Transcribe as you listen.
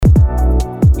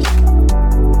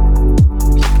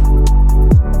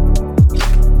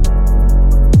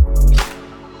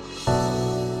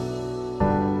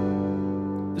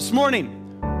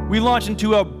we launch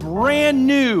into a brand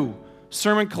new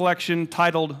sermon collection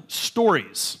titled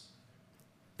Stories.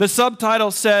 The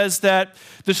subtitle says that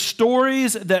the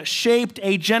stories that shaped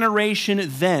a generation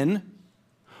then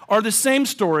are the same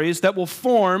stories that will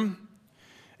form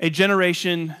a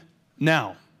generation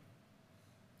now.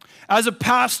 As a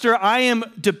pastor, I am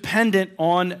dependent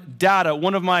on data.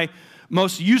 One of my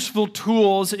most useful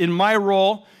tools in my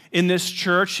role in this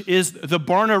church is the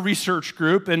Barna Research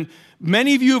Group, and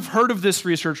many of you have heard of this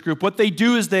research group. What they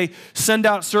do is they send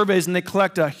out surveys and they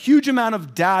collect a huge amount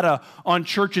of data on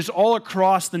churches all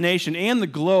across the nation and the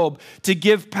globe to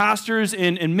give pastors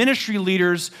and ministry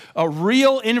leaders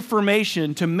real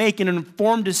information to make an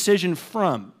informed decision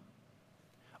from.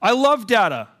 I love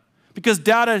data because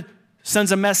data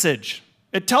sends a message.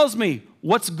 It tells me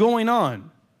what's going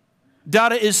on.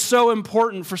 Data is so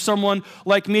important for someone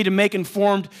like me to make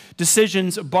informed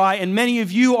decisions by, and many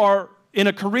of you are in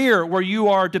a career where you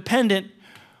are dependent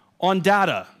on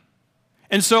data.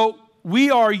 And so we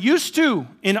are used to,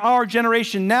 in our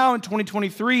generation now in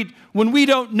 2023, when we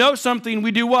don't know something,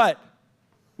 we do what?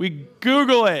 We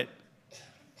Google it.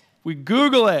 We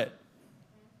Google it.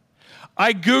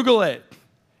 I Google it.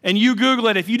 And you Google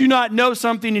it. If you do not know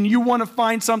something and you want to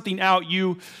find something out,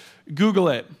 you Google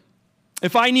it.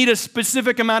 If I need a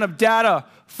specific amount of data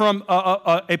from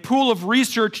a pool of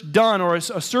research done or a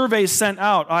survey sent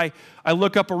out, I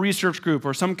look up a research group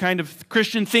or some kind of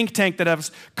Christian think tank that has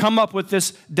come up with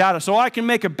this data so I can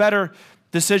make a better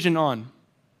decision on.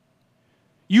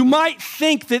 You might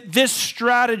think that this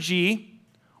strategy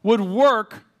would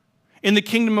work in the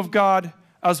kingdom of God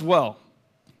as well.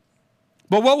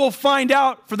 But what we'll find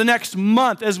out for the next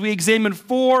month as we examine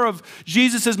 4 of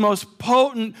Jesus' most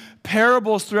potent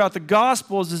parables throughout the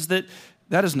Gospels is that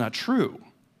that is not true.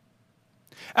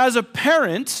 As a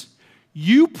parent,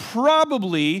 you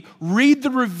probably read the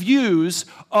reviews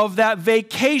of that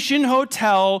vacation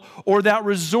hotel or that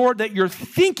resort that you're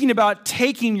thinking about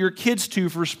taking your kids to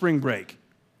for spring break.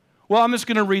 Well, I'm just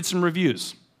going to read some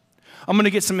reviews. I'm going to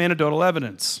get some anecdotal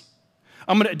evidence.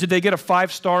 Did they get a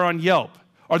 5-star on Yelp?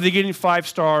 Are they getting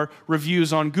 5-star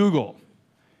reviews on Google?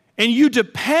 And you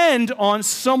depend on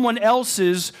someone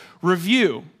else's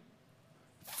review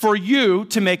for you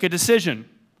to make a decision.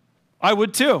 I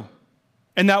would too.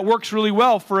 And that works really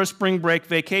well for a spring break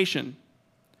vacation.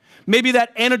 Maybe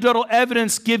that anecdotal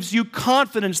evidence gives you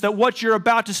confidence that what you're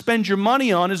about to spend your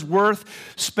money on is worth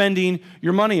spending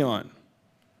your money on.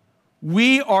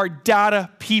 We are data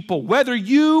people, whether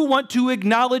you want to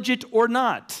acknowledge it or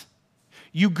not.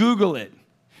 You Google it.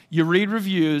 You read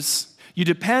reviews, you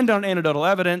depend on anecdotal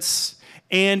evidence,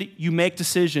 and you make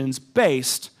decisions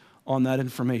based on that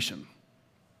information.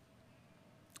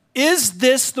 Is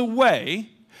this the way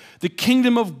the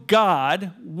kingdom of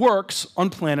God works on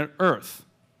planet Earth?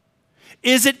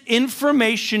 Is it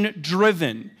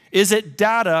information-driven? Is it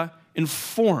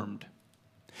data-informed?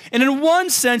 And in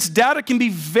one sense, data can be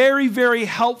very, very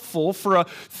helpful for a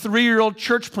 3-year-old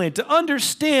church plant to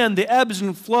understand the ebbs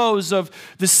and flows of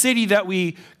the city that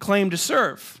we claim to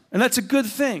serve. And that's a good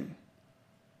thing.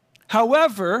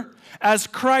 However, as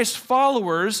Christ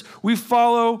followers, we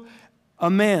follow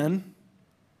a man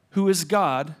who is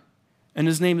God, and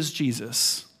his name is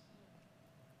Jesus.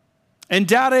 And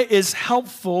data is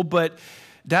helpful, but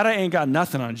data ain't got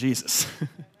nothing on Jesus.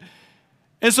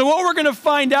 And so what we're going to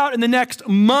find out in the next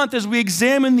month as we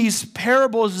examine these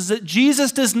parables is that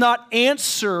Jesus does not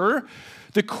answer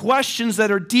the questions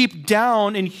that are deep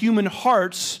down in human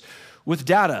hearts with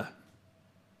data.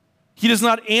 He does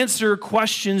not answer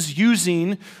questions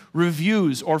using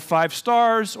reviews or 5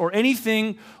 stars or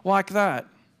anything like that.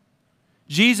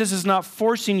 Jesus is not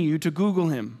forcing you to Google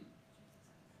him.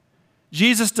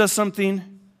 Jesus does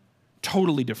something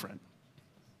totally different.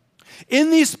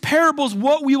 In these parables,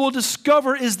 what we will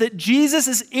discover is that Jesus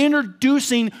is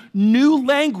introducing new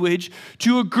language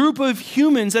to a group of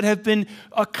humans that have been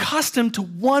accustomed to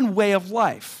one way of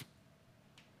life.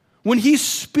 When he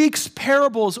speaks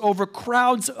parables over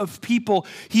crowds of people,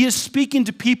 he is speaking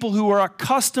to people who are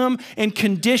accustomed and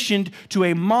conditioned to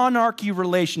a monarchy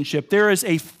relationship. There is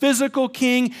a physical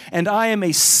king, and I am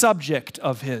a subject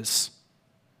of his.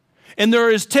 And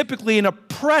there is typically an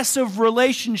oppressive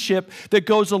relationship that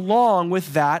goes along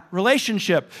with that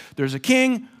relationship. There's a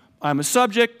king, I'm a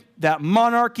subject, that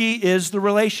monarchy is the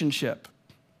relationship.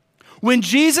 When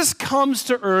Jesus comes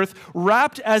to earth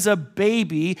wrapped as a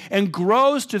baby and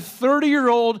grows to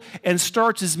 30-year-old and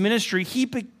starts his ministry, he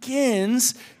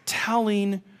begins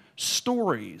telling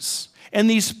stories. And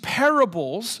these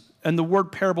parables, and the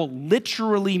word parable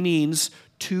literally means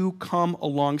to come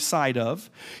alongside of.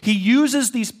 He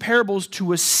uses these parables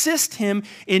to assist him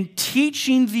in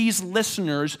teaching these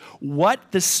listeners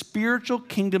what the spiritual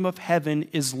kingdom of heaven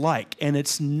is like. And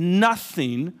it's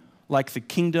nothing like the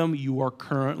kingdom you are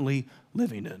currently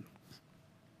living in.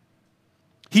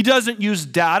 He doesn't use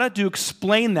data to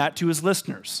explain that to his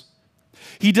listeners.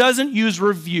 He doesn't use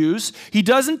reviews. He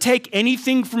doesn't take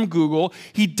anything from Google.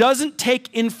 He doesn't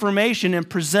take information and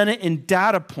present it in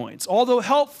data points. Although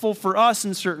helpful for us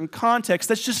in certain contexts,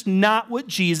 that's just not what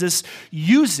Jesus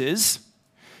uses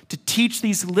to teach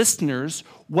these listeners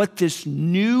what this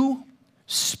new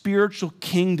spiritual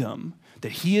kingdom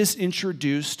that he has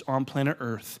introduced on planet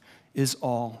Earth is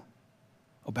all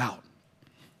about.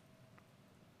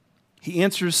 He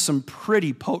answers some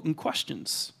pretty potent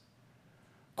questions.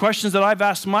 Questions that I've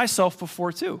asked myself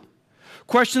before too.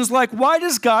 Questions like, why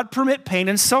does God permit pain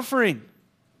and suffering?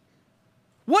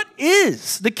 What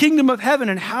is the kingdom of heaven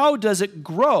and how does it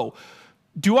grow?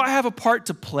 Do I have a part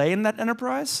to play in that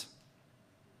enterprise?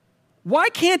 Why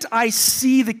can't I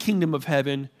see the kingdom of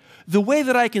heaven the way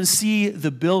that I can see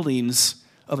the buildings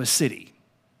of a city?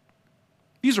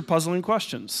 These are puzzling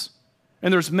questions.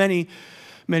 And there's many,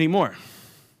 many more.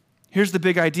 Here's the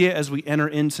big idea as we enter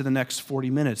into the next 40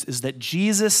 minutes, is that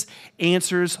Jesus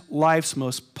answers life's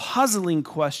most puzzling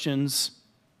questions,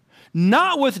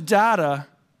 not with data,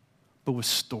 but with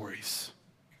stories.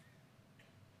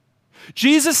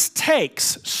 Jesus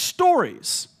takes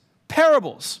stories,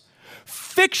 parables,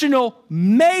 fictional,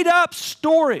 made-up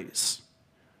stories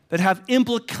that have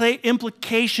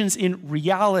implications in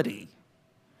reality,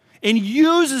 and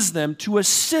uses them to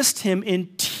assist him in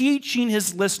teaching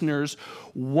his listeners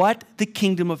what the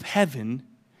kingdom of heaven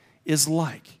is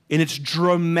like. And it's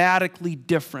dramatically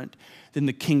different than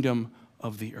the kingdom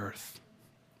of the earth.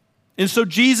 And so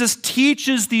Jesus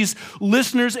teaches these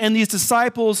listeners and these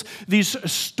disciples these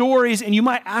stories, and you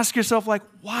might ask yourself, like,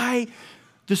 why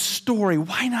the story?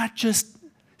 Why not just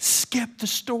skip the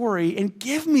story and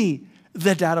give me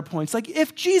the data points? Like,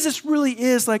 if Jesus really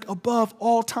is like above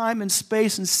all time and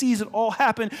space and sees it all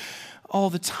happen all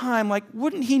the time, like,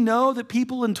 wouldn't he know that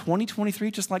people in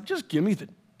 2023 just give me the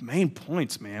main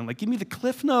points, man. Like, give me the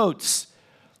cliff notes.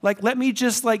 Like, let me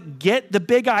just get the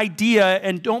big idea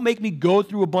and don't make me go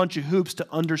through a bunch of hoops to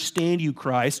understand you,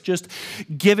 Christ. Just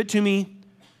give it to me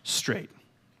straight.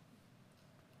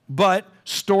 But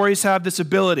stories have this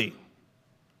ability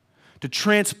to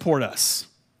transport us.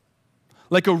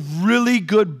 Like a really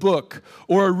good book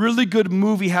or a really good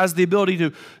movie has the ability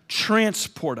to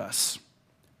transport us.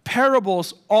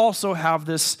 Parables also have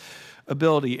this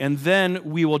ability. And then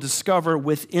we will discover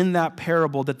within that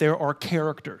parable that there are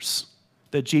characters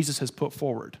that Jesus has put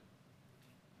forward,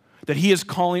 that he is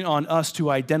calling on us to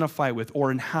identify with or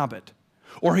inhabit.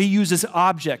 Or he uses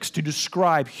objects to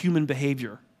describe human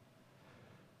behavior.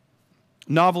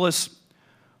 Novelist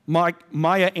Maya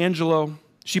Angelou,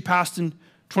 she passed in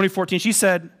 2014, she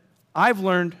said, I've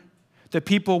learned that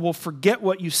people will forget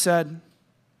what you said,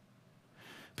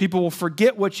 people will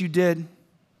forget what you did,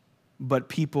 but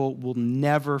people will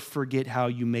never forget how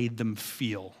you made them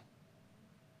feel.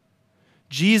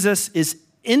 Jesus is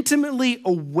intimately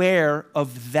aware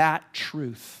of that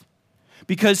truth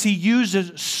because he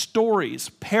uses stories,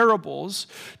 parables,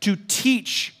 to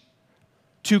teach,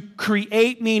 to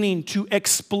create meaning, to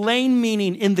explain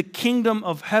meaning in the kingdom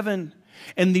of heaven.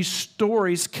 And these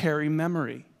stories carry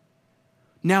memory.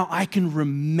 Now I can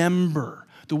remember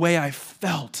the way I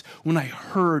felt when I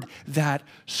heard that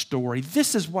story.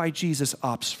 This is why Jesus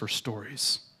opts for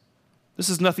stories. This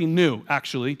is nothing new,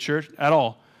 actually, church, at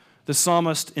all. The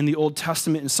psalmist in the Old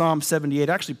Testament in Psalm 78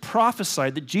 actually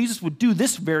prophesied that Jesus would do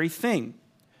this very thing.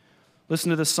 Listen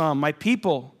to this psalm. My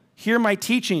people, hear my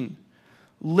teaching.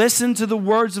 Listen to the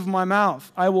words of my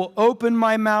mouth. I will open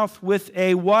my mouth with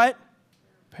a what?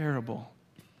 Parable.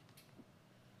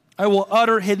 I will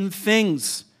utter hidden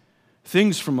things,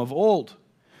 things from of old,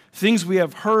 things we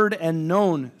have heard and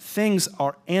known, things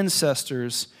our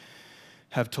ancestors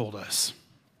have told us.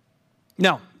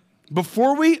 Now,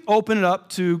 before we open it up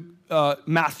to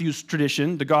Matthew's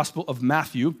tradition, the Gospel of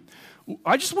Matthew,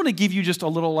 I just want to give you just a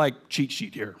little cheat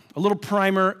sheet here, a little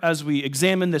primer as we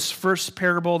examine this first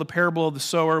parable, the parable of the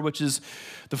sower, which is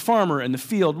the farmer and the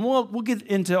field. And we'll get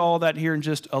into all that here in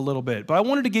just a little bit. But I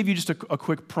wanted to give you just a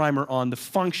quick primer on the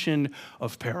function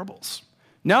of parables.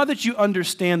 Now that you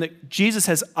understand that Jesus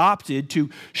has opted to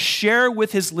share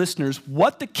with his listeners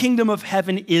what the kingdom of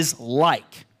heaven is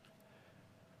like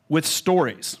with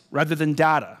stories rather than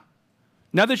data,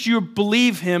 now that you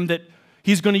believe him that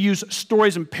he's going to use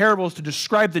stories and parables to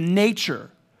describe the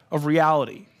nature of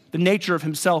reality, the nature of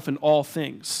himself in all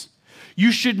things,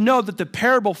 you should know that the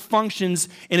parable functions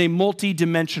in a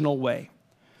multi-dimensional way.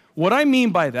 What I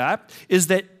mean by that is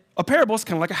that a parable is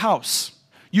kind of like a house.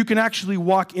 You can actually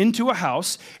walk into a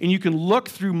house and you can look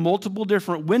through multiple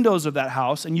different windows of that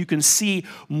house and you can see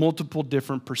multiple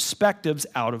different perspectives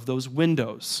out of those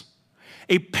windows.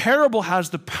 A parable has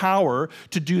the power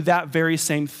to do that very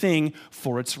same thing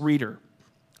for its reader.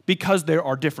 Because there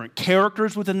are different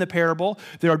characters within the parable,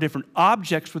 there are different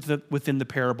objects within the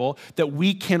parable that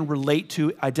we can relate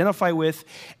to, identify with,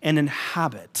 and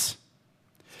inhabit.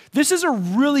 This is a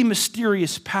really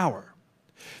mysterious power.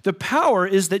 The power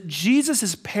is that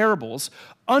Jesus' parables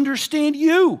understand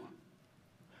you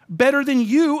better than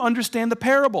you understand the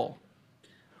parable,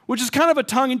 which is kind of a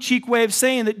tongue-in-cheek way of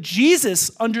saying that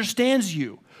Jesus understands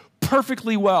you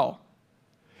perfectly well.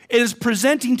 It is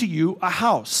presenting to you a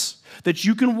house that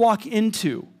you can walk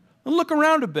into and look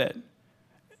around a bit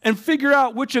and figure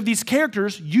out which of these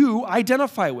characters you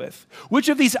identify with, which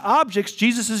of these objects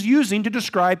Jesus is using to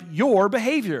describe your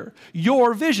behavior,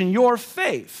 your vision, your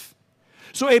faith.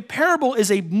 So a parable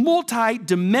is a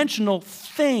multi-dimensional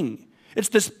thing. It's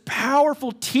this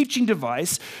powerful teaching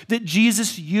device that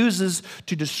Jesus uses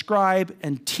to describe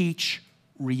and teach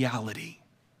reality.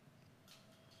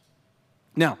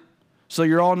 Now, so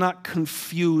you're all not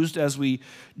confused as we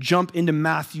jump into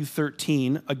Matthew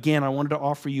 13. Again, I wanted to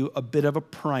offer you a bit of a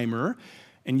primer.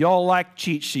 And y'all like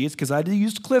cheat sheets because I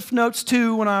used Cliff Notes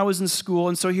too when I was in school.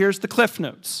 And so here's the Cliff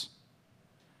Notes.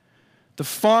 The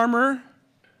farmer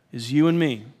is you and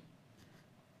me.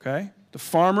 Okay? The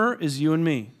farmer is you and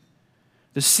me.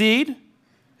 The seed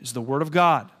is the word of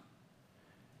God.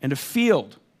 And a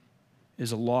field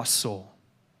is a lost soul.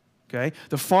 Okay?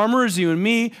 The farmer is you and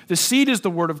me. The seed is the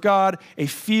word of God. A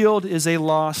field is a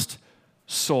lost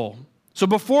soul. So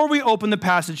before we open the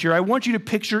passage here, I want you to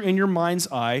picture in your mind's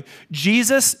eye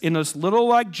Jesus in this little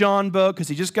like John boat because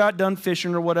he just got done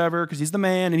fishing or whatever because he's the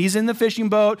man and he's in the fishing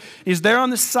boat. He's there on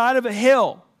the side of a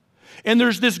hill. And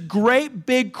there's this great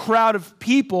big crowd of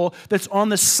people that's on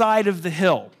the side of the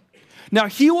hill. Now,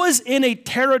 he was in a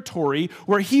territory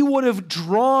where he would have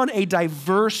drawn a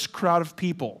diverse crowd of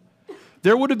people.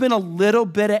 There would have been a little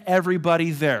bit of everybody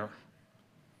there.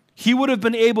 He would have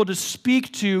been able to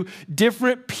speak to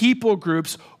different people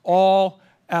groups all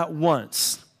at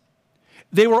once.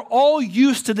 They were all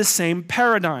used to the same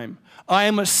paradigm. I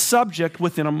am a subject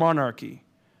within a monarchy.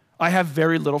 I have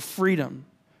very little freedom.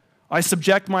 I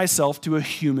subject myself to a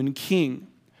human king.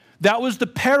 That was the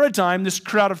paradigm this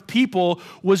crowd of people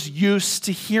was used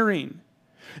to hearing.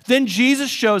 Then Jesus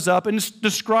shows up and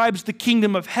describes the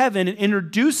kingdom of heaven and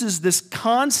introduces this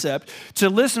concept to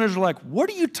listeners who are like, what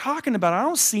are you talking about? I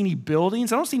don't see any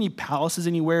buildings. I don't see any palaces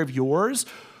anywhere of yours.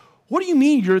 What do you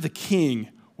mean you're the king?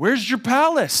 Where's your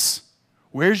palace?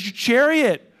 Where's your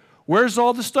chariot? Where's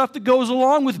all the stuff that goes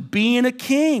along with being a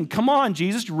king? Come on,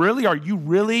 Jesus, really? Are you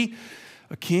really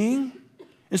a king?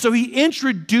 And so he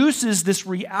introduces this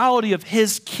reality of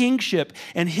his kingship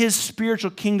and his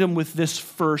spiritual kingdom with this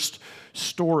first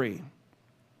story.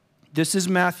 This is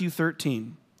Matthew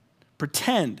 13.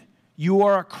 Pretend you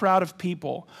are a crowd of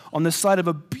people on the side of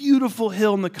a beautiful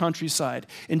hill in the countryside,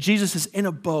 and Jesus is in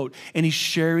a boat, and he's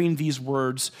sharing these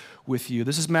words with you.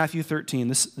 This is Matthew 13.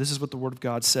 This is what the Word of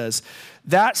God says.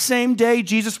 That same day,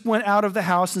 Jesus went out of the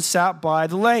house and sat by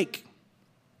the lake.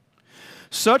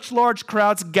 Such large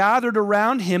crowds gathered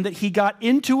around him that he got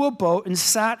into a boat and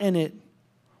sat in it,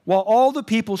 while all the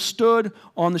people stood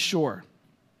on the shore.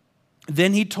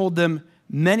 Then he told them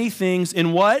many things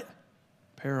in what?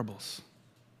 Parables.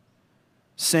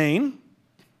 Saying,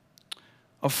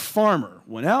 a farmer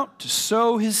went out to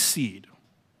sow his seed.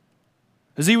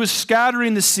 As he was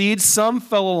scattering the seed, some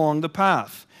fell along the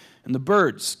path, and the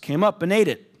birds came up and ate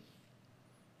it.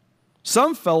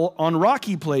 Some fell on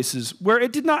rocky places where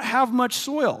it did not have much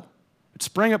soil. It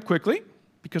sprang up quickly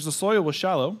because the soil was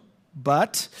shallow,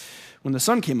 but when the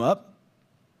sun came up,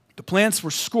 the plants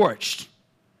were scorched,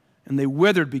 and they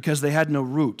withered because they had no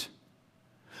root.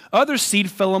 Other seed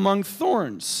fell among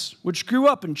thorns, which grew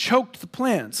up and choked the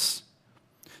plants.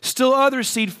 Still other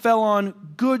seed fell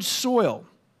on good soil,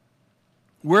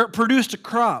 where it produced a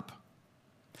crop,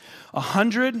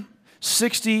 100,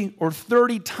 60, or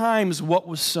 30 times what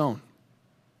was sown.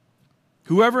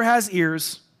 Whoever has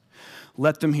ears,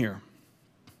 let them hear.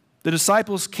 The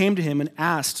disciples came to him and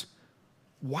asked,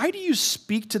 why do you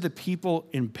speak to the people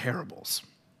in parables?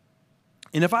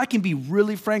 And if I can be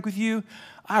really frank with you,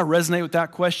 I resonate with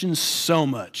that question so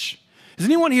much. Has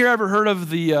anyone here ever heard of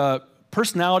the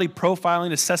personality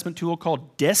profiling assessment tool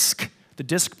called DISC? The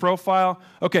DISC profile.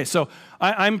 Okay, so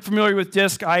I'm familiar with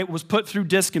DISC. I was put through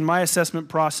DISC in my assessment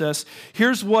process.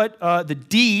 Here's what the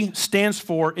D stands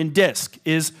for in DISC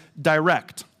is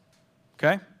direct.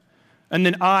 Okay? And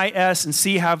then I, S, and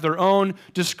C have their own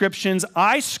descriptions.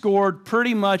 I scored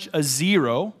pretty much a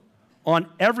 0 on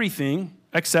everything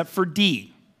except for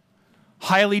D.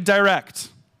 Highly direct.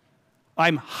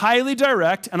 I'm highly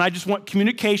direct, and I just want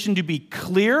communication to be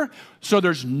clear so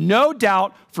there's no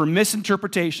doubt for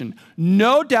misinterpretation.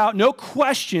 No doubt, no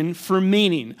question for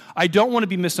meaning. I don't want to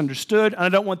be misunderstood, and I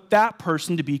don't want that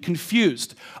person to be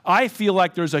confused. I feel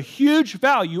like there's a huge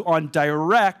value on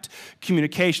direct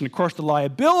communication. Of course, the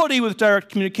liability with direct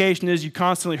communication is you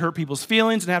constantly hurt people's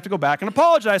feelings and have to go back and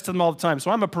apologize to them all the time.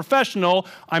 So I'm a professional,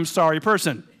 I'm sorry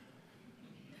person.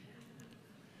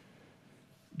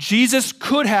 Jesus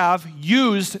could have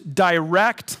used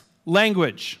direct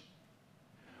language.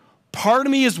 Part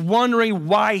of me is wondering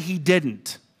why he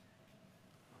didn't.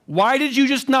 Why did you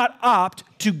just not opt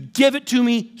to give it to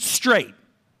me straight?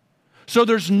 So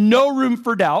there's no room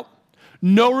for doubt,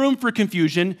 no room for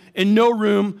confusion, and no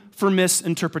room for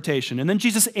misinterpretation. And then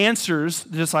Jesus answers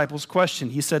the disciples' question.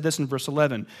 He said this in verse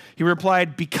 11. He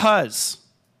replied, because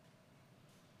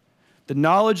the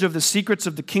knowledge of the secrets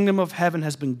of the kingdom of heaven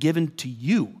has been given to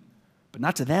you, but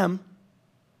not to them.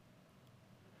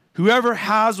 Whoever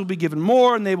has will be given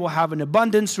more, and they will have an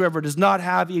abundance. Whoever does not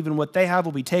have, even what they have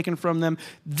will be taken from them.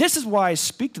 This is why I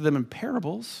speak to them in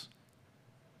parables.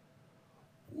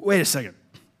 Wait a second.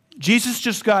 Jesus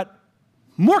just got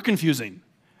more confusing.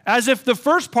 As if the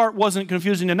first part wasn't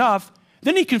confusing enough,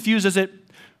 then he confuses it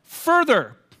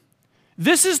further.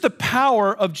 This is the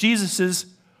power of Jesus'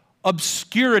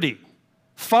 obscurity.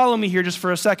 Follow me here just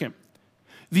for a second.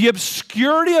 The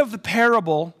obscurity of the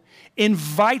parable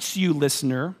invites you,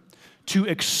 listener, to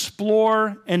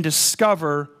explore and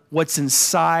discover what's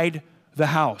inside the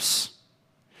house.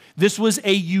 This was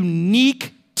a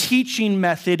unique teaching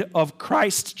method of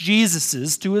Christ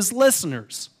Jesus's to his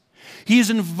listeners. He's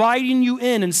inviting you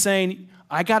in and saying,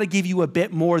 I got to give you a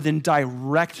bit more than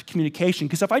direct communication,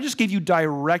 because if I just give you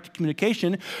direct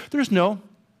communication, there's no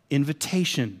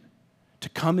invitation to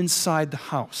come inside the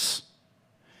house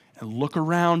and look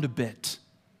around a bit.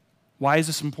 Why is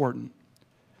this important?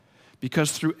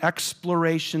 Because through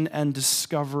exploration and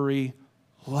discovery,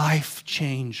 life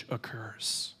change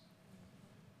occurs.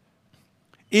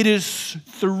 It is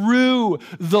through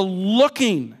the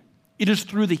looking, it is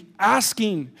through the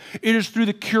asking, it is through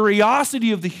the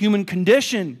curiosity of the human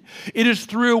condition, it is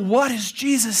through what is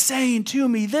Jesus saying to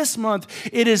me this month.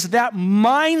 It is that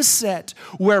mindset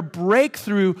where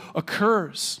breakthrough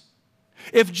occurs.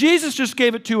 If Jesus just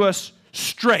gave it to us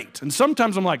straight, and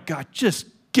sometimes I'm like, God, just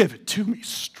give it to me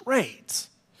straight.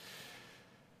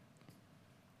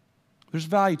 There's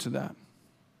value to that.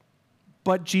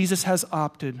 But Jesus has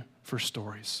opted for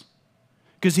stories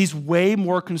because he's way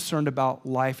more concerned about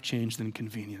life change than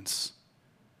convenience.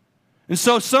 And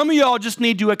so some of y'all just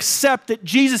need to accept that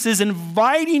Jesus is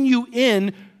inviting you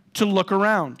in to look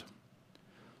around.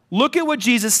 Look at what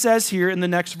Jesus says here in the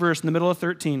next verse, in the middle of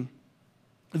 13.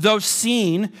 Though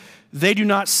seeing, they do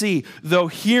not see. Though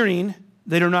hearing,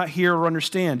 they do not hear or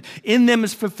understand. In them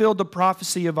is fulfilled the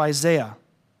prophecy of Isaiah.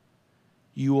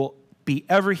 You will be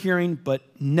ever hearing, but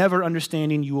never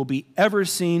understanding. You will be ever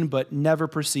seeing, but never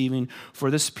perceiving.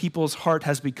 For this people's heart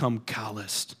has become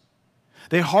calloused.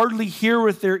 They hardly hear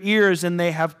with their ears, and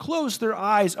they have closed their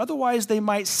eyes. Otherwise, they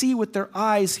might see with their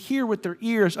eyes, hear with their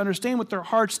ears, understand with their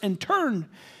hearts, and turn,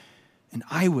 and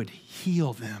I would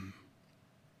heal them.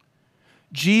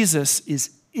 Jesus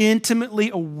is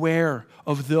intimately aware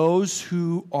of those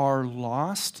who are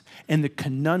lost and the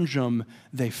conundrum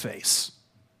they face.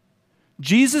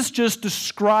 Jesus just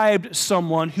described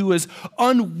someone who is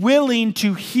unwilling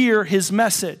to hear his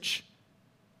message.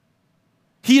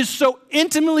 He is so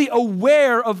intimately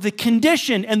aware of the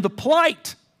condition and the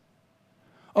plight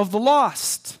of the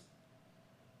lost.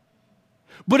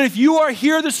 But if you are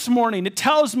here this morning, it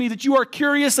tells me that you are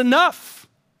curious enough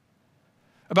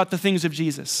about the things of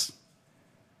Jesus.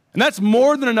 And that's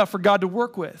more than enough for God to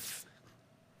work with.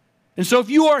 And so if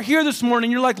you are here this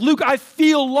morning, you're like, Luke, I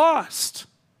feel lost.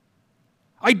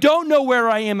 I don't know where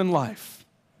I am in life.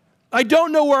 I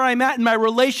don't know where I'm at in my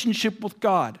relationship with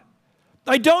God.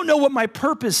 I don't know what my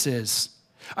purpose is.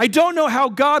 I don't know how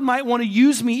God might want to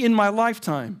use me in my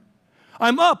lifetime.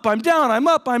 I'm up, I'm down, I'm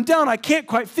up, I'm down. I can't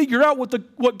quite figure out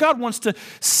what God wants to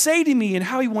say to me and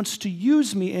how he wants to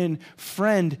use me. And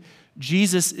friend,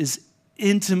 Jesus is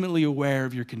intimately aware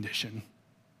of your condition.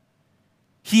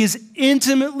 He is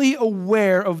intimately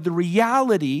aware of the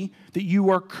reality that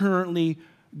you are currently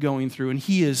going through, and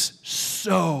he is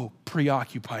so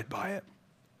preoccupied by it.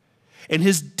 And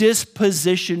his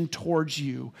disposition towards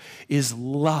you is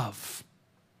love.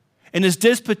 And his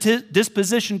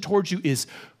disposition towards you is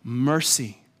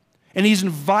mercy. And he's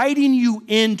inviting you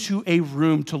into a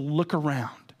room to look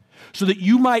around so that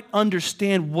you might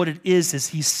understand what it is as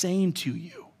he's saying to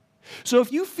you. So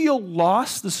if you feel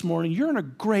lost this morning, you're in a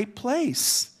great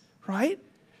place, right?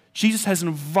 Jesus has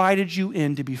invited you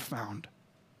in to be found.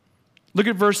 Look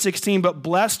at verse 16, but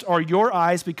blessed are your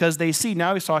eyes because they see.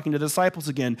 Now he's talking to the disciples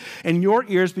again. And your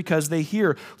ears because they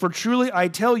hear. For truly I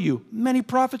tell you, many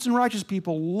prophets and righteous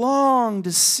people long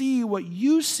to see what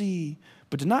you see,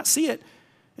 but did not see it,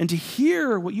 and to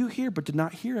hear what you hear, but did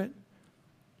not hear it.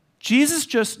 Jesus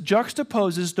just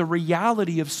juxtaposes the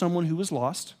reality of someone who is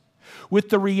lost with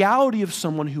the reality of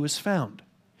someone who is found.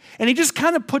 And he just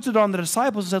kind of puts it on the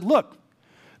disciples and said, look,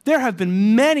 there have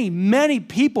been many, many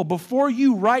people before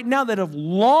you right now that have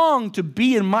longed to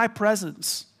be in my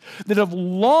presence, that have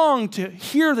longed to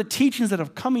hear the teachings that are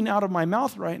coming out of my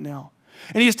mouth right now.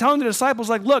 And he's telling the disciples,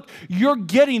 like, look, you're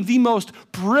getting the most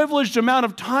privileged amount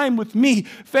of time with me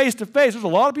face to face. There's a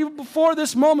lot of people before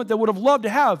this moment that would have loved to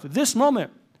have this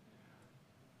moment.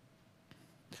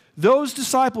 Those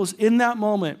disciples in that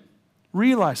moment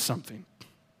realized something.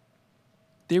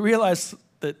 They realized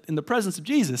that in the presence of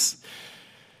Jesus,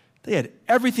 they had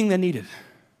everything they needed.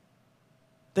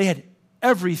 They had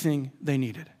everything they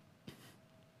needed.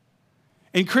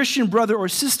 And Christian brother or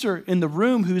sister in the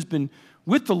room who's been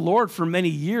with the Lord for many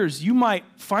years, you might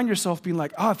find yourself being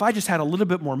like, oh, if I just had a little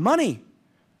bit more money,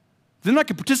 then I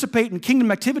could participate in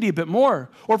kingdom activity a bit more.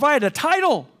 Or if I had a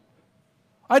title,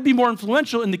 I'd be more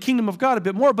influential in the kingdom of God a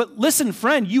bit more. But listen,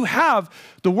 friend, you have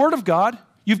the Word of God,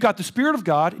 you've got the Spirit of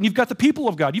God, and you've got the people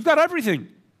of God. You've got everything.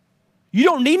 You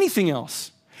don't need anything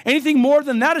else. Anything more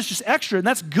than that is just extra, and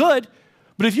that's good.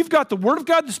 But if you've got the Word of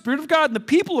God, the Spirit of God, and the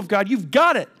people of God, you've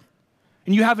got it.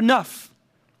 And you have enough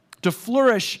to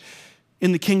flourish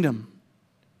in the kingdom.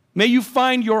 May you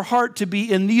find your heart to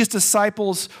be in these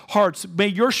disciples' hearts. May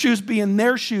your shoes be in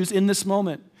their shoes in this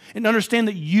moment. And understand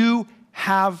that you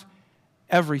have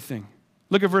everything.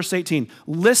 Look at verse 18.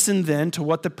 Listen then to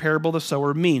what the parable of the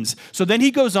sower means. So then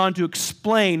he goes on to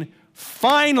explain,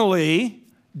 finally,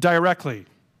 directly.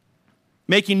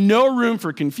 Making no room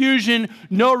for confusion,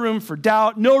 no room for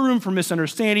doubt, no room for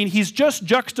misunderstanding. He's just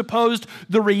juxtaposed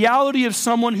the reality of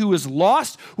someone who is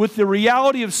lost with the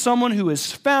reality of someone who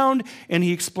is found, and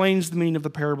he explains the meaning of the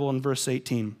parable in verse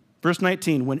 18. Verse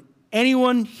 19, when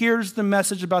anyone hears the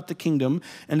message about the kingdom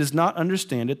and does not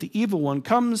understand it, the evil one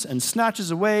comes and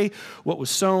snatches away what was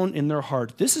sown in their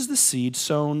heart. This is the seed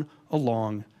sown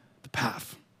along the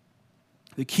path.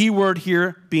 The key word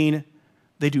here being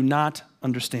they do not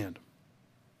understand.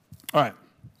 All right,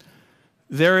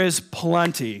 there is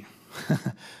plenty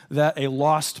that a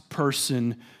lost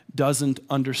person doesn't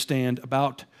understand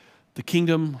about the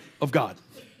kingdom of God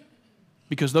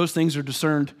because those things are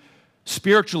discerned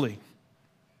spiritually.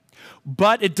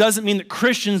 But it doesn't mean that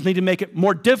Christians need to make it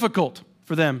more difficult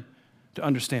for them to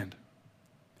understand.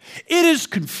 It is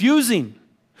confusing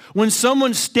when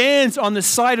someone stands on the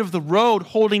side of the road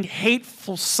holding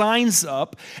hateful signs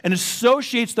up and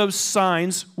associates those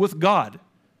signs with God.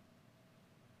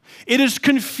 It is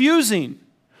confusing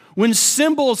when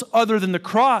symbols other than the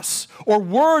cross or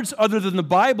words other than the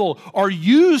Bible are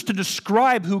used to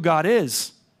describe who God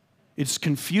is. It's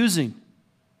confusing.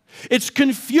 It's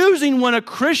confusing when a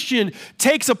Christian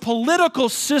takes a political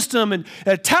system and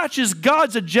attaches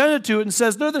God's agenda to it and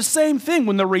says they're the same thing,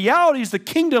 when the reality is the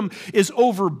kingdom is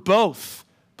over both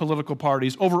political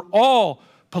parties, over all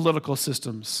political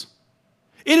systems.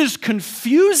 It is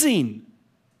confusing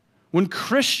when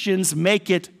Christians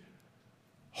make it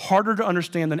harder to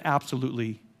understand than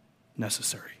absolutely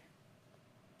necessary.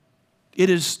 It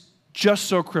is just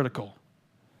so critical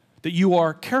that you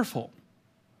are careful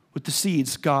with the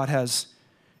seeds God has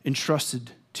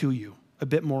entrusted to you. A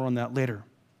bit more on that later.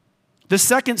 The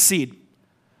second seed,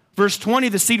 verse 20,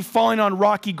 the seed falling on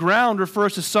rocky ground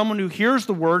refers to someone who hears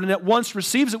the word and at once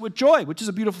receives it with joy, which is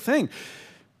a beautiful thing.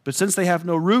 But since they have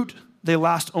no root, they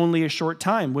last only a short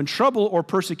time. When trouble or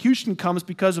persecution comes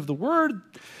because of the word,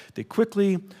 they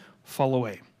quickly fall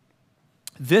away.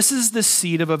 This is the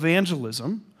seed of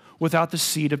evangelism without the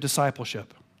seed of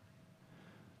discipleship.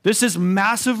 This is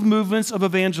massive movements of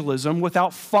evangelism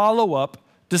without follow-up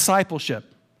discipleship.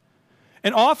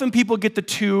 And often people get the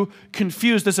two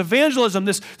confused. This evangelism,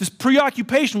 this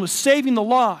preoccupation with saving the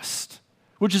lost,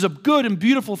 which is a good and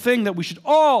beautiful thing that we should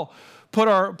all put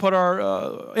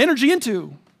our energy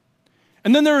into.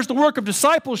 And then there's the work of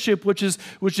discipleship, which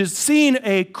is seeing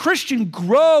a Christian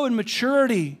grow in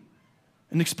maturity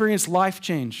and experience life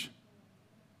change.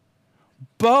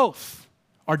 Both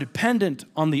are dependent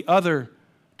on the other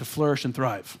to flourish and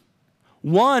thrive.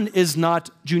 One is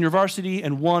not junior varsity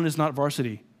and one is not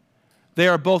varsity. They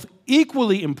are both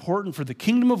equally important for the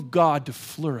kingdom of God to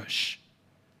flourish.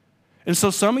 And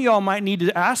so some of y'all might need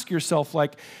to ask yourself,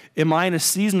 like, am I in a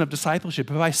season of discipleship?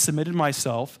 Have I submitted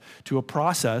myself to a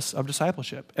process of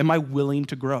discipleship? Am I willing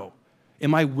to grow?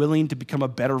 Am I willing to become a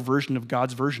better version of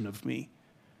God's version of me?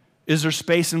 Is there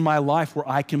space in my life where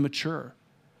I can mature?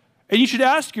 And you should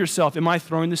ask yourself, am I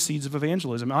throwing the seeds of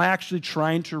evangelism? Am I actually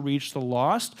trying to reach the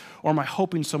lost, or am I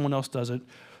hoping someone else does it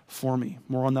for me?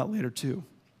 More on that later too.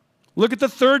 Look at the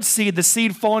third seed. The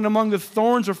seed falling among the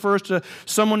thorns refers to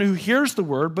someone who hears the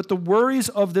word, but the worries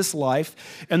of this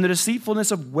life and the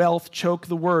deceitfulness of wealth choke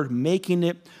the word, making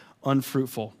it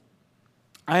unfruitful.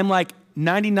 I'm like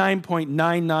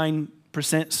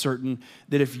 99.99% certain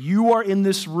that if you are in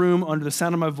this room under the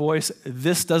sound of my voice,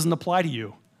 this doesn't apply to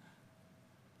you.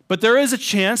 But there is a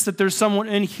chance that there's someone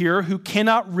in here who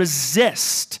cannot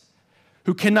resist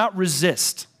the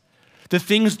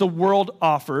things the world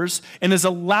offers and is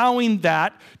allowing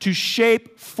that to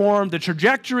shape, form the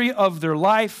trajectory of their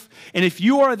life. And if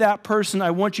you are that person,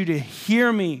 I want you to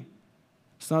hear me.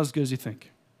 It's not as good as you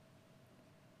think.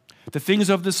 The things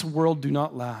of this world do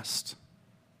not last.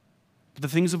 But the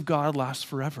things of God last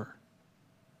forever.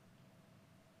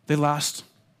 They last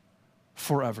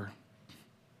forever.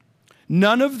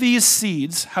 None of these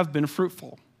seeds have been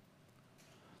fruitful.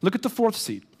 Look at the fourth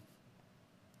seed.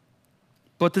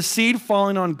 But the seed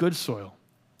falling on good soil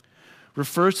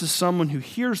refers to someone who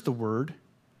hears the word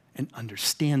and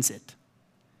understands it.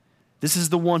 This is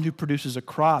the one who produces a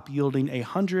crop yielding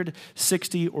 100,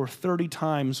 60, or 30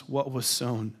 times what was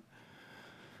sown.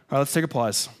 All right, let's take a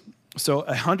pause. So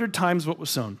 100 times what was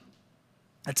sown.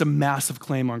 That's a massive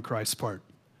claim on Christ's part.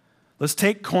 Let's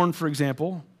take corn, for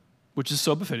example, which is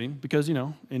so befitting because,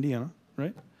 Indiana,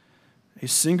 right? A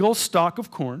single stalk of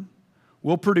corn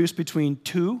will produce between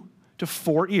 2 to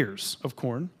 4 ears of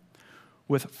corn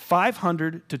with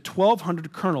 500 to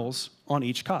 1,200 kernels on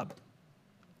each cob.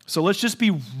 So let's just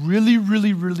be really,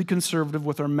 really, really conservative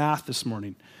with our math this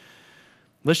morning.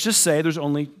 Let's just say there's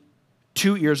only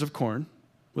 2 ears of corn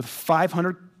with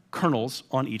 500 kernels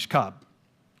on each cob,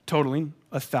 totaling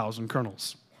 1,000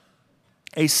 kernels.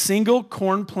 A single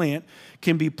corn plant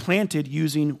can be planted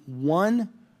using one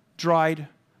dried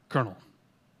kernel,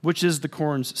 which is the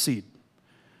corn's seed.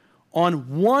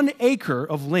 On 1 acre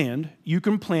of land, you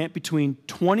can plant between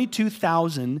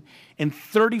 22,000 and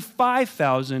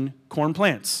 35,000 corn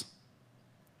plants.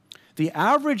 The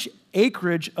average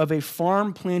acreage of a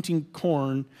farm planting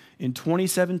corn in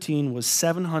 2017 was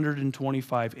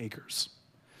 725 acres.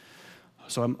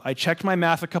 So I checked my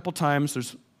math a couple times.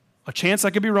 There's a chance I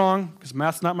could be wrong because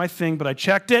math's not my thing, but I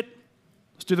checked it.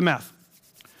 Let's do the math.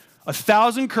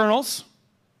 1,000 kernels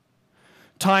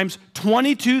times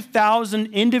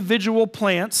 22,000 individual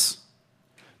plants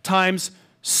times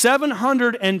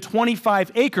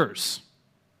 725 acres,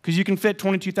 because you can fit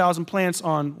 22,000 plants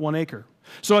on 1 acre.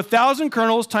 So 1,000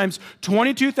 kernels times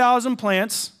 22,000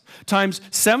 plants times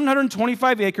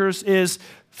 725 acres is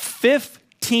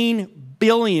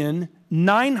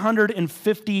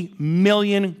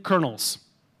 15,950,000,000 kernels.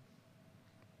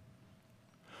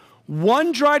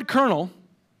 One dried kernel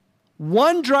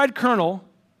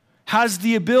has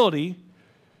the ability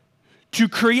to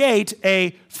create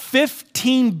a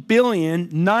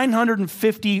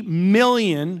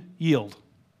 15,950,000,000 yield.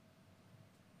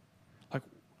 Like,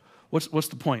 what's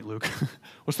the point, Luke?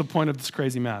 What's the point of this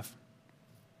crazy math?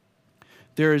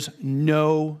 There is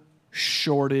no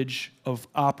shortage of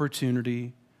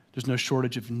opportunity. There's no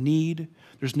shortage of need.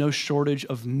 There's no shortage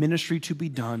of ministry to be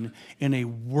done in a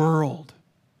world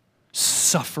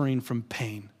suffering from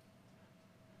pain.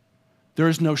 There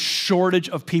is no shortage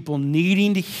of people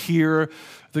needing to hear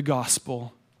the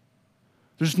gospel.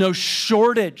 There's no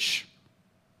shortage.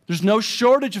 There's no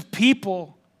shortage of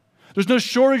people. There's no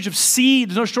shortage of seed.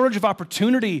 There's no shortage of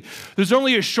opportunity. There's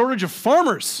only a shortage of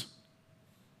farmers.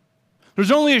 There's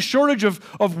only a shortage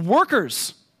of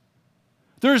workers.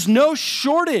 There's no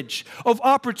shortage of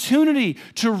opportunity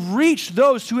to reach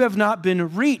those who have not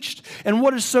been reached. And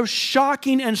what is so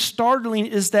shocking and startling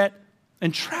is that,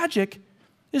 and tragic,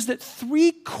 is that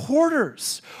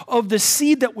 3/4 of the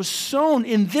seed that was sown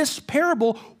in this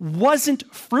parable wasn't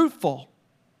fruitful.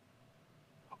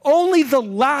 Only the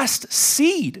last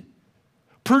seed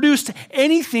produced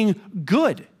anything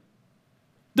good.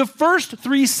 The first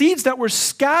 3 seeds that were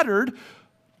scattered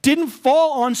didn't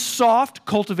fall on soft,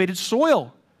 cultivated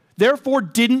soil, therefore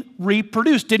didn't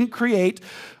reproduce, didn't create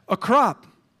a crop.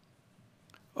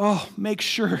 Oh, make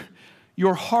sure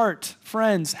your heart,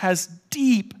 friends, has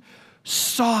deep,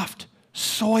 soft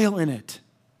soil in it.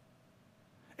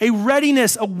 a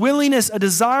readiness, a willingness, a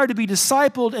desire to be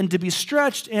discipled and to be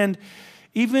stretched, and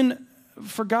even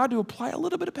for God to apply a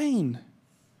little bit of pain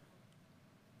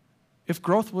if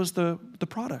growth was the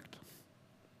product.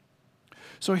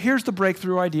 So here's the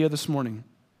breakthrough idea this morning.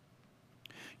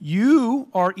 You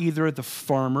are either the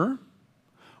farmer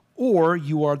or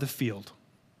you are the field.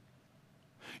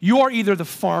 You are either the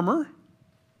farmer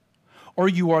or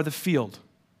you are the field.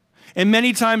 And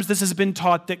many times this has been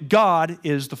taught that God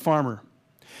is the farmer.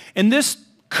 And this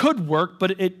could work,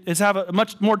 but it is have a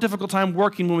much more difficult time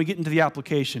working when we get into the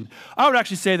application. I would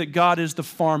actually say that God is the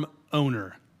farm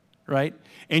owner, right?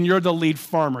 And you're the lead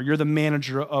farmer. You're the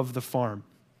manager of the farm.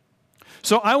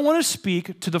 So I want to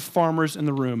speak to the farmers in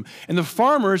the room. And the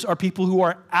farmers are people who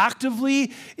are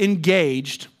actively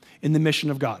engaged in the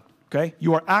mission of God, okay?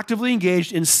 You are actively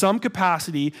engaged in some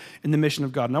capacity in the mission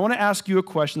of God. And I want to ask you a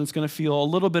question that's going to feel a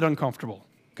little bit uncomfortable,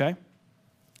 okay?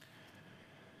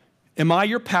 Am I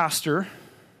your pastor,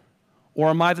 or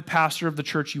am I the pastor of the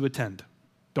church you attend?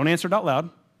 Don't answer it out loud.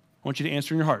 I want you to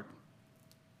answer in your heart.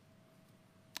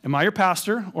 Am I your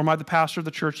pastor, or am I the pastor of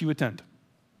the church you attend?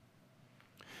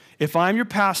 If I'm your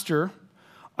pastor,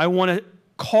 I want to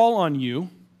call on you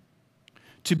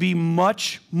to be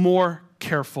much more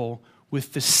careful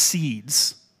with the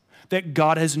seeds that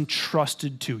God has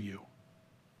entrusted to you.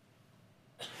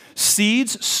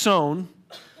 Seeds sown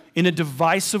in a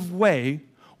divisive way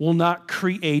will not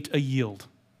create a yield.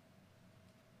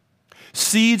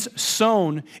 Seeds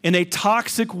sown in a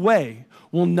toxic way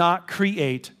will not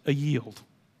create a yield.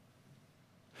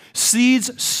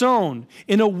 Seeds sown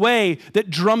in a way that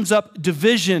drums up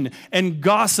division and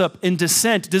gossip and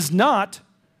dissent does not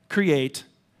create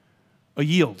a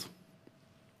yield.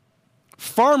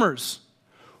 Farmers,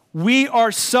 we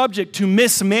are subject to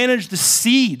mismanage the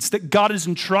seeds that God has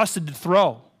entrusted to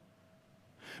throw.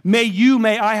 May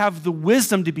I have the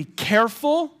wisdom to be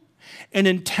careful and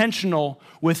intentional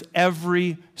with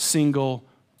every single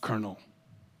kernel.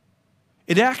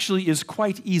 It actually is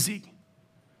quite easy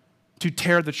to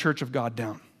tear the church of God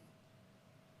down.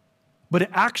 But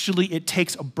it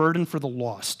takes a burden for the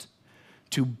lost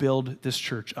to build this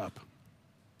church up.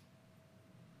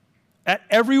 At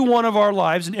every one of our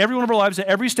lives, at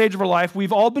every stage of our life,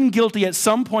 we've all been guilty at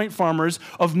some point, farmers,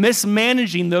 of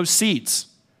mismanaging those seeds.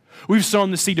 We've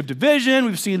sown the seed of division.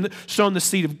 We've sown the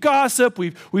seed of gossip.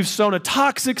 We've sown a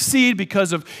toxic seed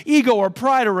because of ego or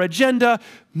pride or agenda.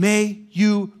 May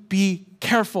you be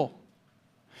careful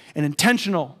and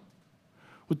intentional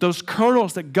with those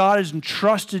kernels that God has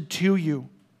entrusted to you.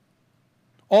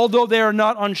 Although they are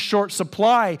not on short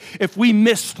supply, if we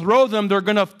misthrow them, they're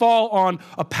going to fall on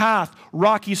a path,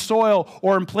 rocky soil,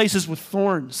 or in places with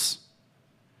thorns.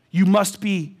 You must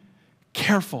be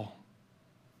careful.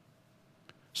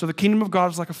 So the kingdom of God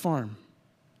is like a farm.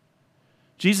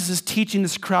 Jesus is teaching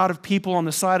this crowd of people on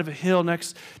the side of a hill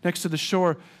next to the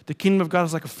shore. The kingdom of God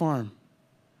is like a farm.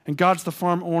 And God's the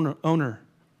farm owner.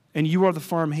 And you are the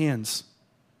farm hands.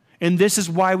 And this is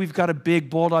why we've got a big,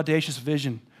 bold, audacious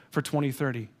vision for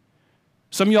 2030.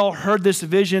 Some of y'all heard this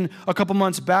vision a couple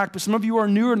months back, but some of you are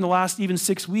newer in the last even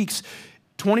 6 weeks.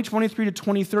 2023 to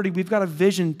 2030, we've got a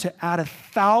vision to add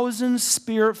 1,000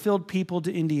 Spirit-filled people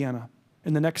to Indiana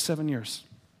in the next 7 years.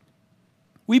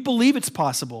 We believe it's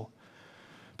possible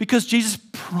because Jesus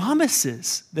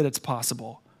promises that it's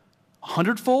possible.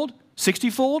 100-fold,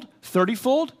 60-fold,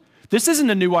 30-fold. This isn't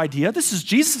a new idea. This is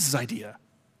Jesus' idea.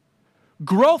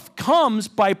 Growth comes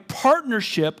by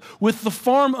partnership with the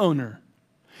farm owner.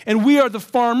 And we are the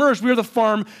farmers. We are the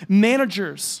farm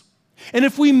managers. And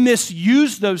if we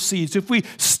misuse those seeds, if we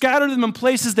scatter them in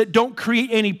places that don't create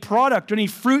any product, any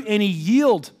fruit, any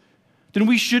yield, then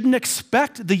we shouldn't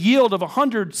expect the yield of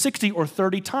 160 or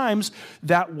 30 times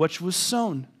that which was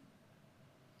sown.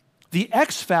 The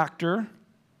X factor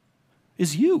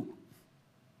is you.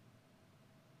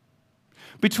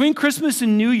 Between Christmas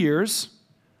and New Year's,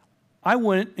 I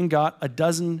went and got a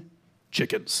dozen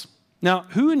chickens. Now,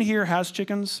 who in here has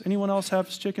chickens? Anyone else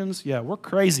has chickens? Yeah, we're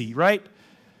crazy, right?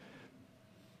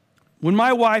 When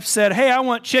my wife said, hey, I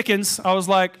want chickens, I was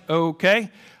like,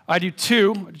 okay, I do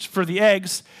too for the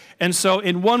eggs. And so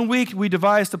in 1 week, we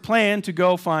devised a plan to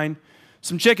go find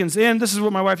some chickens. And this is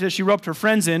what my wife did. She roped her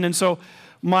friends in. And so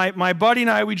my buddy and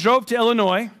I, we drove to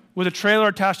Illinois with a trailer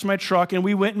attached to my truck, and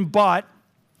we went and bought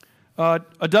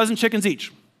a dozen chickens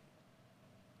each.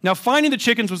 Now, finding the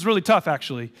chickens was really tough,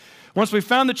 actually. Once we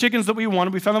found the chickens that we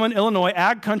wanted, we found them in Illinois,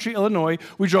 Ag Country, Illinois.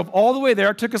 We drove all the way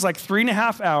there. It took us like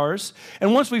 3.5 hours.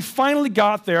 And once we finally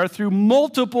got there, through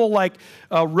multiple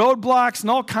roadblocks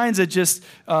and all kinds of just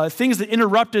things that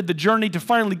interrupted the journey to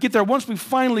finally get there, once we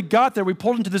finally got there, we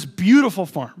pulled into this beautiful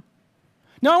farm.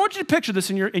 Now, I want you to picture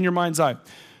this in your mind's eye.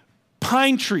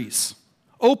 pine trees,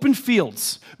 open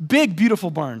fields, big,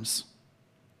 beautiful barns.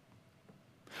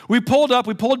 We pulled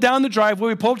down the driveway,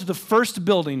 we pulled up to the first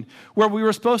building where we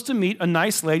were supposed to meet a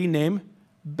nice lady named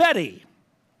Betty.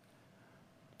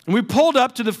 And we pulled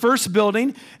up to the first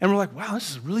building, and we're like, wow,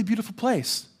 this is a really beautiful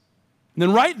place. And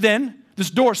then right then, this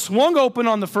door swung open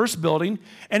on the first building,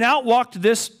 and out walked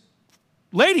this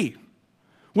lady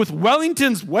with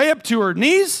Wellingtons way up to her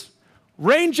knees,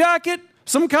 rain jacket,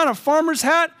 some kind of farmer's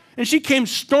hat, and she came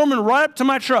storming right up to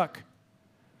my truck.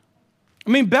 I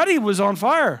mean, Betty was on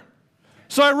fire.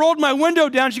 So I rolled my window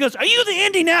down. She goes, are you the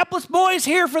Indianapolis boys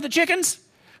here for the chickens?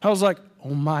 I was like,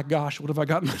 oh my gosh, what have I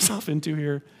gotten myself into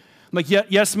here? I'm like,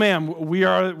 yes, ma'am, we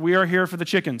are here for the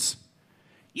chickens.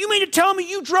 You mean to tell me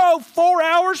you drove 4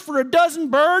 hours for a dozen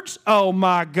birds? Oh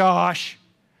my gosh.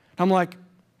 I'm like,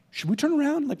 should we turn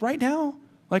around like right now?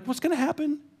 Like, what's going to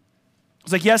happen? I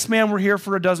was like, yes, ma'am, we're here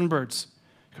for a dozen birds.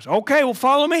 She goes, okay, well,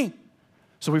 follow me.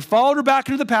 So we followed her back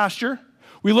into the pasture.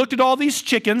 We looked at all these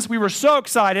chickens. We were so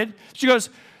excited. She goes,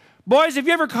 boys, have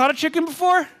you ever caught a chicken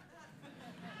before?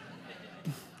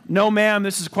 No, ma'am,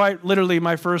 this is quite literally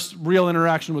my first real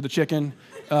interaction with a chicken.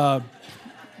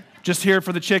 Just here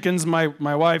for the chickens. My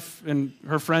wife and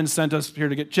her friends sent us here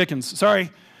to get chickens.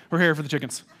 Sorry, we're here for the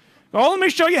chickens. Oh, let me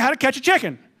show you how to catch a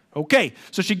chicken. Okay,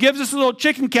 so she gives us a little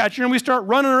chicken catcher, and we start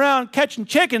running around catching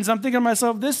chickens. I'm thinking to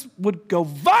myself, this would go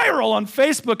viral on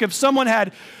Facebook if someone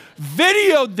had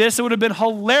videoed this. It would have been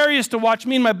hilarious to watch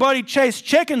me and my buddy chase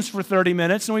chickens for 30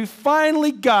 minutes, and we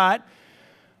finally got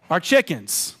our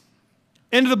chickens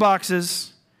into the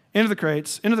boxes, into the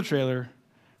crates, into the trailer.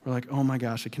 We're like, oh my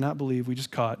gosh, I cannot believe we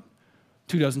just caught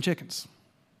 24 chickens.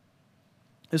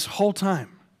 This whole time,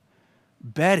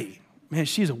 Betty, man,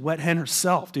 she's a wet hen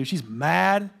herself, dude. She's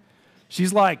mad.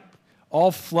 She's like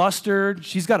all flustered.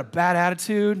 She's got a bad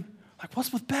attitude. Like,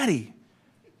 what's with Betty?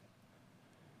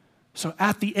 So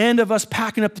at the end of us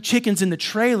packing up the chickens in the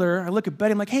trailer, I look at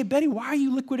Betty. I'm like, hey, Betty, why are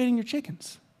you liquidating your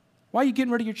chickens? Why are you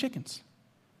getting rid of your chickens?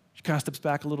 She kind of steps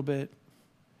back a little bit.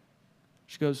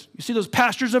 She goes, you see those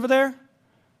pastures over there?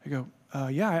 I go,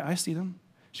 yeah, I see them.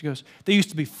 She goes, they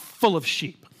used to be full of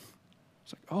sheep.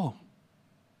 It's like, oh,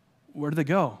 where did they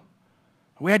go?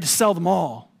 We had to sell them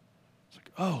all. It's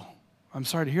like, oh, I'm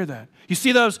sorry to hear that. You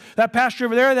see that pasture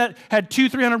over there that had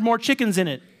 200-300 more chickens in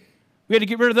it? We had to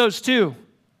get rid of those too.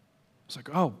 It's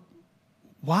like, oh,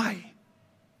 why?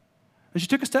 And she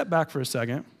took a step back for a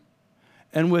second,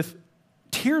 and with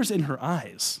tears in her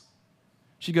eyes,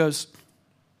 she goes,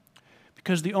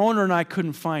 because the owner and I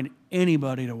couldn't find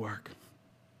anybody to work.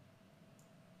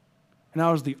 And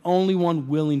I was the only one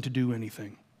willing to do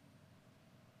anything.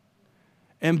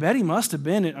 And Betty must have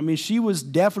been, I mean, she was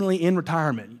definitely in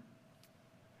retirement.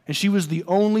 And she was the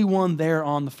only one there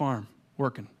on the farm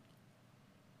working.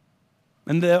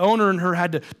 And the owner and her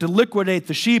had to liquidate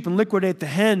the sheep and liquidate the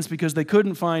hens because they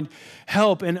couldn't find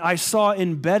help. And I saw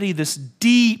in Betty this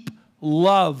deep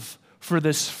love for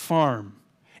this farm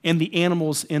and the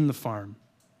animals in the farm.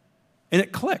 And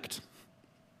it clicked.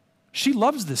 She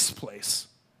loves this place.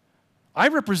 I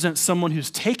represent someone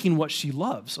who's taking what she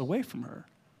loves away from her.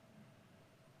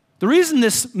 The reason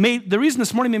this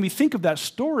morning made me think of that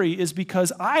story is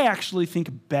because I actually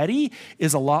think Betty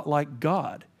is a lot like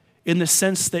God in the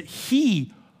sense that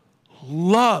he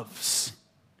loves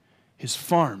his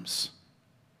farms.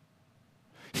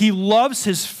 He loves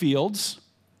his fields.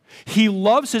 He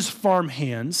loves his farm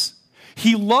hands.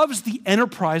 He loves the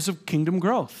enterprise of kingdom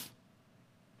growth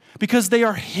because they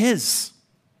are his,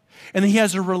 and he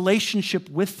has a relationship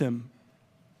with them.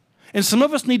 And some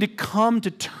of us need to come to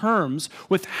terms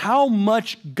with how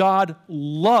much God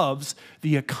loves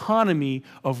the economy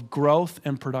of growth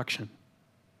and production.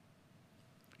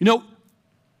 You know,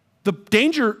 the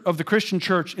danger of the Christian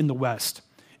church in the West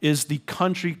is the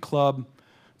country club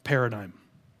paradigm.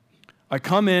 I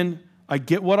come in, I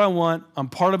get what I want, I'm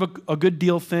part of a good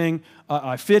deal thing,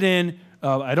 I fit in,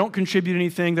 I don't contribute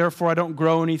anything, therefore I don't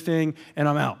grow anything, and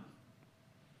I'm out.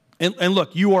 And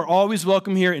look, you are always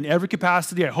welcome here in every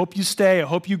capacity. I hope you stay. I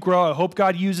hope you grow. I hope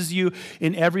God uses you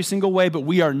in every single way, but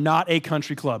we are not a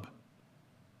country club.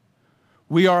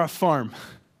 We are a farm.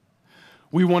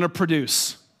 We want to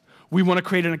produce. We want to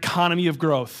create an economy of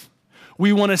growth.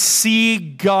 We want to see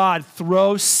God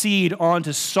throw seed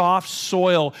onto soft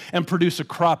soil and produce a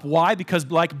crop. Why?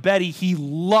 Because like Betty, he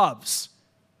loves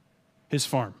his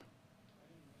farm.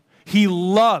 He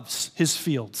loves his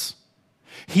fields.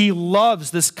 He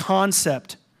loves this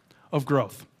concept of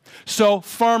growth. So,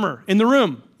 farmer in the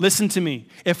room, listen to me.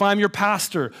 If I'm your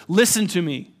pastor, listen to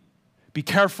me. Be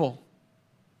careful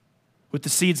with the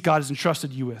seeds God has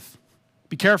entrusted you with.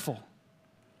 Be careful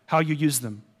how you use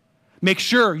them. Make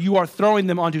sure you are throwing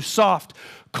them onto soft,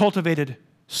 cultivated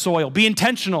soil. Be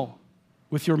intentional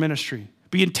with your ministry.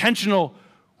 Be intentional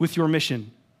with your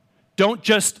mission. Don't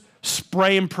just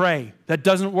spray and pray. That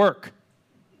doesn't work.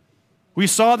 We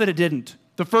saw that it didn't.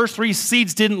 The first 3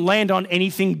 seeds didn't land on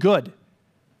anything good.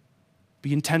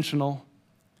 Be intentional,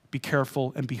 be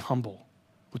careful, and be humble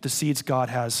with the seeds God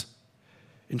has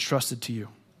entrusted to you.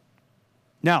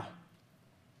 Now,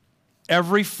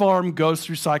 every farm goes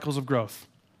through cycles of growth.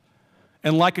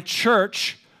 And like a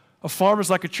church, a farm is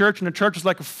like a church, and a church is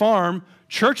like a farm.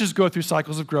 Churches go through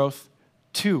cycles of growth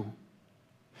too.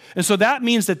 And so that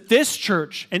means that this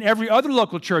church and every other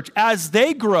local church, as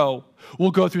they grow,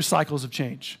 will go through cycles of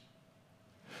change.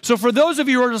 So for those of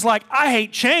you who are just like, I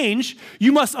hate change,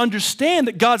 you must understand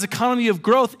that God's economy of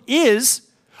growth is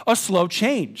a slow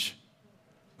change.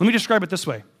 Let me describe it this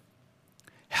way.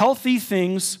 Healthy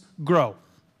things grow.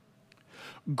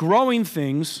 Growing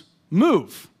things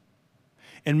move.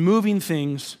 And moving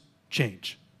things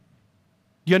change.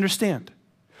 You understand?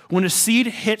 When a seed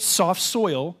hits soft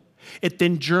soil, it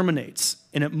then germinates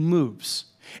and it moves.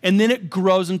 And then it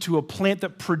grows into a plant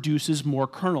that produces more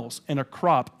kernels and a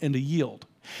crop and a yield.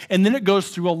 And then it goes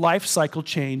through a life cycle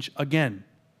change again.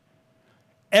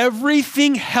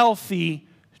 Everything healthy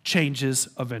changes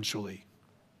eventually.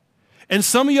 And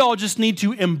some of y'all just need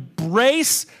to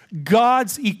embrace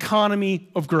God's economy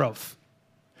of growth.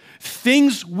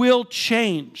 Things will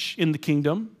change in the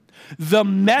kingdom. The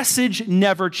message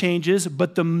never changes,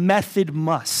 but the method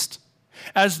must.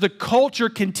 As the culture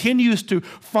continues to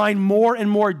find more and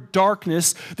more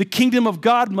darkness, the kingdom of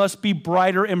God must be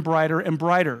brighter and brighter and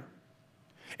brighter.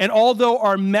 And although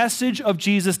our message of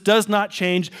Jesus does not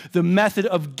change, the method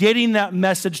of getting that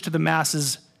message to the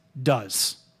masses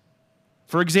does.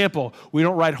 For example, we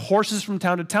don't ride horses from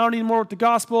town to town anymore with the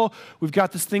gospel. We've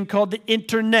got this thing called the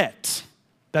internet.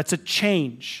 That's a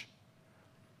change.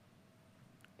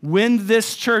 When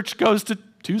this church goes to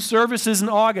 2 services in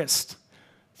August,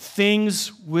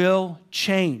 things will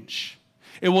change.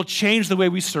 It will change the way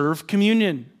we serve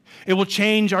communion. It will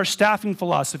change our staffing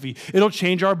philosophy. It'll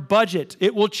change our budget.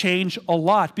 It will change a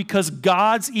lot because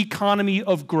God's economy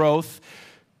of growth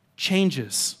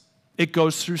changes. It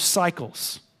goes through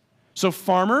cycles. So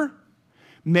farmer,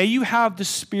 may you have the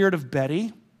spirit of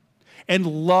Betty and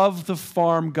love the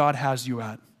farm God has you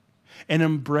at and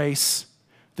embrace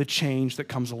the change that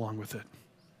comes along with it.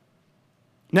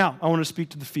 Now, I want to speak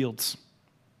to the fields.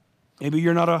 Maybe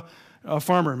you're not a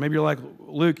farmer. Maybe you're like,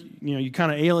 Luke, you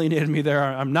kind of alienated me there.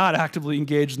 I'm not actively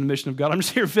engaged in the mission of God. I'm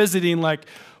just here visiting, like,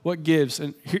 what gives?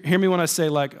 And hear me when I say,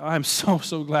 like, I'm so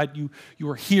glad you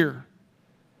are here.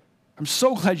 I'm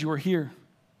so glad you are here.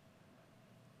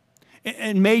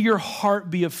 And may your heart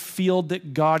be a field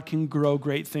that God can grow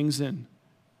great things in.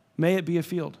 May it be a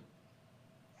field.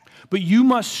 But you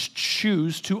must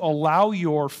choose to allow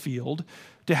your field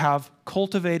to have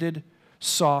cultivated,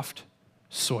 soft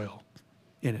soil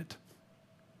in it.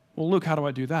 Well, Luke, how do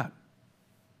I do that?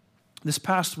 This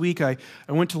past week, I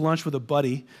went to lunch with a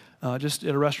buddy just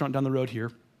at a restaurant down the road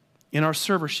here. And our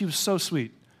server, she was so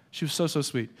sweet. She was so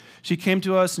sweet. She came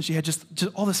to us and she had just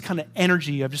all this kind of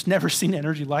energy. I've just never seen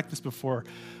energy like this before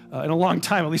in a long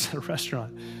time, at least at a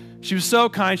restaurant. She was so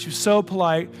kind. She was so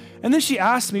polite. And then she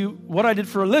asked me what I did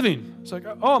for a living. It's like,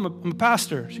 oh, I'm a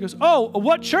pastor. She goes, oh,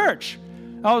 what church?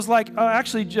 I was like,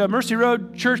 actually, Mercy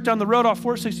Road Church down the road off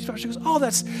 465. She goes, oh,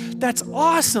 that's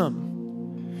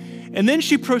awesome. And then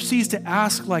she proceeds to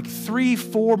ask like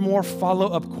 3-4 more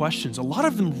follow-up questions. A lot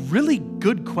of them really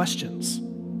good questions.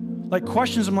 Like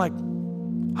questions I'm like,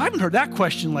 I haven't heard that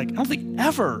question like, I don't think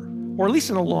ever, or at least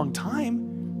in a long time.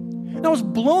 And I was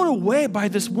blown away by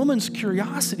this woman's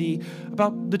curiosity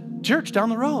about the church down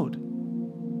the road.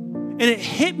 And it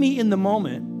hit me in the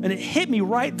moment, and it hit me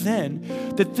right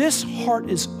then, that this heart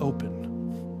is open.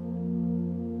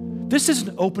 This is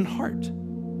an open heart.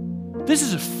 This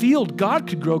is a field God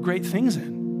could grow great things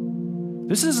in.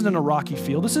 This isn't a rocky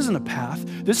field. This isn't a path.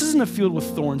 This isn't a field with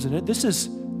thorns in it. This is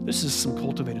some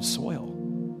cultivated soil.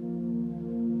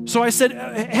 So I said,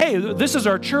 hey, this is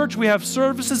our church. We have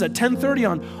services at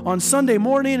 10:30 on Sunday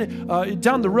morning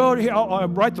down the road. Here, I'll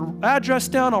write the address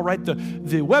down. I'll write the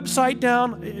website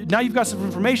down. Now you've got some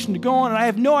information to go on. And I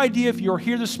have no idea if you're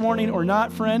here this morning or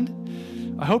not,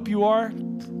 friend. I hope you are.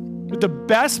 But the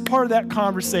best part of that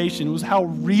conversation was how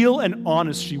real and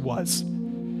honest she was.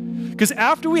 Because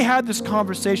after we had this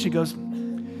conversation, she goes,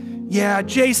 yeah,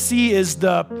 JC is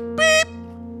the beep.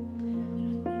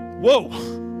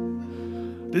 Whoa.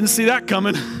 Didn't see that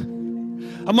coming.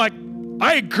 I'm like,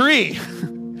 I agree.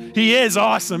 He is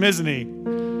awesome, isn't he?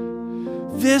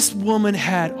 This woman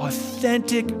had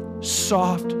authentic,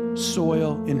 soft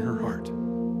soil in her heart.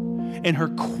 and her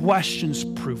questions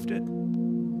proved it.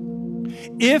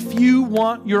 If you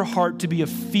want your heart to be a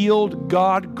field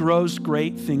God grows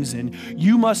great things in,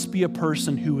 you must be a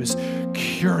person who is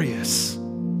curious,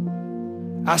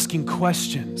 asking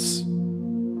questions,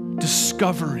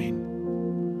 discovering,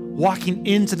 walking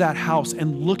into that house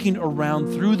and looking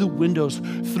around through the windows,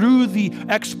 through the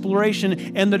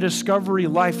exploration and the discovery.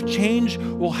 Life change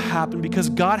will happen because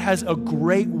God has a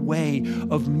great way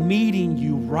of meeting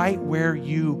you right where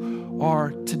you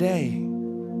are today.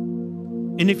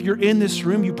 And if you're in this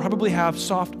room, you probably have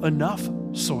soft enough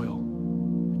soil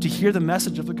to hear the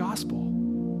message of the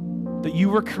gospel, that you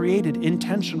were created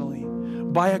intentionally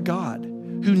by a God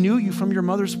who knew you from your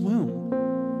mother's womb.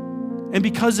 And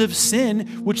because of sin,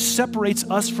 which separates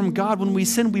us from God, when we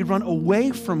sin, we run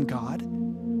away from God.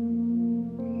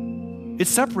 It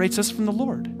separates us from the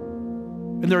Lord.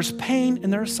 And there's pain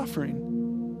and there's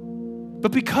suffering.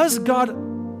 But because God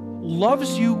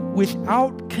loves you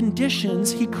without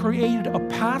conditions, he created a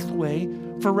pathway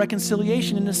for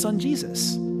reconciliation in his son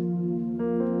Jesus.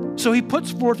 So he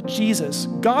puts forth Jesus,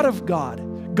 God of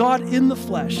God, God in the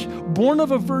flesh, born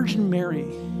of a Virgin Mary,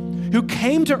 who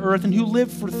came to earth and who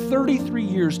lived for 33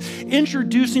 years,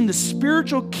 introducing the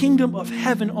spiritual kingdom of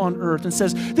heaven on earth, and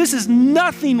says, this is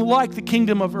nothing like the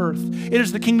kingdom of earth. It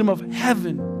is the kingdom of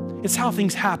heaven. It's how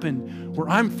things happen where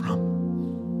I'm from.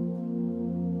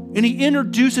 And he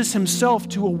introduces himself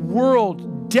to a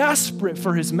world desperate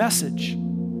for his message,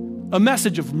 a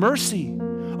message of mercy,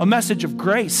 a message of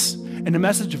grace, and a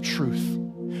message of truth,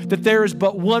 that there is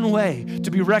but one way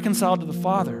to be reconciled to the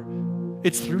Father.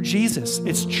 It's through Jesus.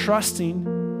 It's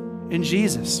trusting in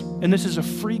Jesus. And this is a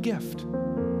free gift.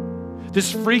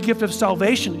 This free gift of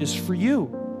salvation is for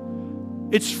you.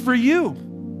 It's for you.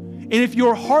 And if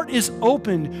your heart is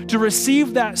open to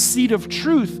receive that seed of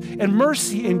truth and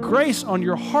mercy and grace on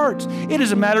your heart, it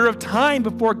is a matter of time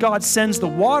before God sends the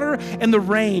water and the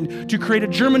rain to create a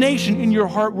germination in your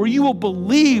heart where you will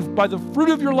believe by the fruit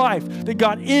of your life that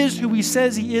God is who he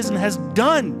says he is and has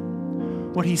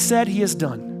done what he said he has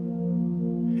done.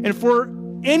 And for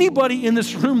anybody in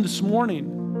this room this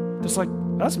morning that's like,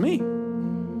 that's me.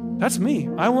 That's me.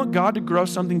 I want God to grow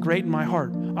something great in my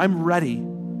heart. I'm ready.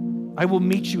 I will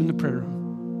meet you in the prayer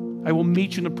room. I will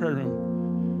meet you in the prayer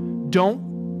room. Don't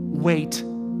wait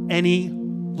any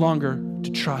longer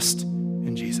to trust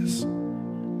in Jesus.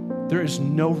 There is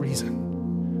no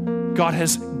reason. God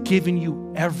has given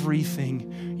you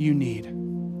everything you need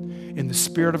in the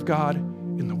Spirit of God,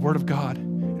 in the Word of God,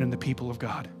 and in the people of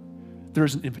God. There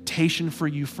is an invitation for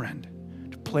you, friend,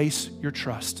 to place your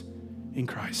trust in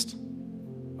Christ.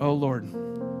 Oh, Lord,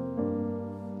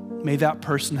 may that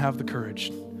person have the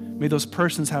courage. May those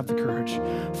persons have the courage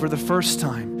for the first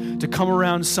time to come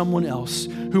around someone else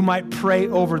who might pray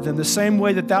over them. The same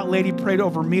way that that lady prayed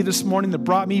over me this morning that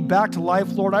brought me back to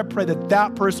life, Lord, I pray that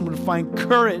that person would find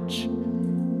courage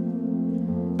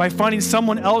by finding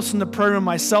someone else in the prayer room,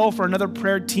 myself or another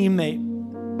prayer teammate,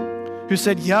 who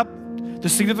said, yep, the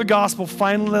seed of the gospel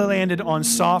finally landed on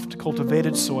soft,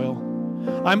 cultivated soil.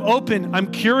 I'm open.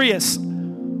 I'm curious.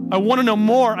 I want to know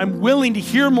more. I'm willing to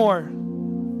hear more.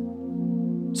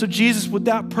 So Jesus, would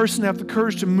that person have the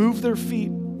courage to move their feet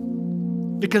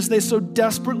because they so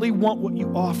desperately want what you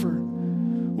offer,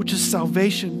 which is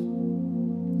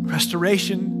salvation,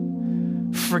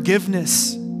 restoration,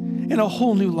 forgiveness, and a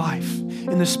whole new life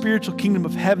in the spiritual kingdom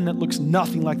of heaven that looks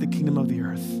nothing like the kingdom of the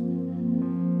earth.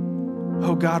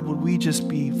 Oh God, would we just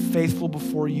be faithful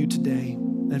before you today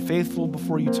and faithful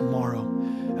before you tomorrow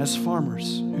as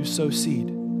farmers who sow seed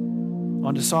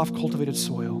onto soft cultivated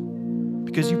soil,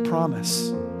 because you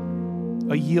promise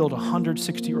a yield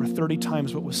 160 or 30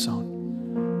 times what was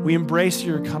sown. We embrace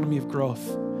your economy of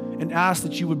growth and ask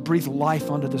that you would breathe life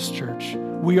onto this church.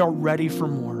 We are ready for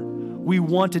more. We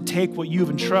want to take what you have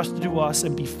entrusted to us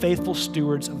and be faithful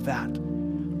stewards of that.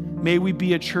 May we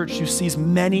be a church who sees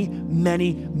many,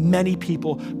 many, many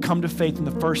people come to faith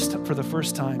for the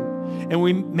first time.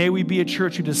 And may we be a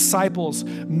church who disciples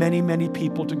many, many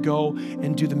people to go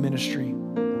and do the ministry.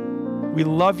 We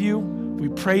love you, we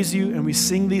praise you, and we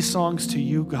sing these songs to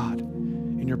you, God.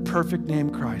 In your perfect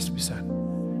name, Christ, we said.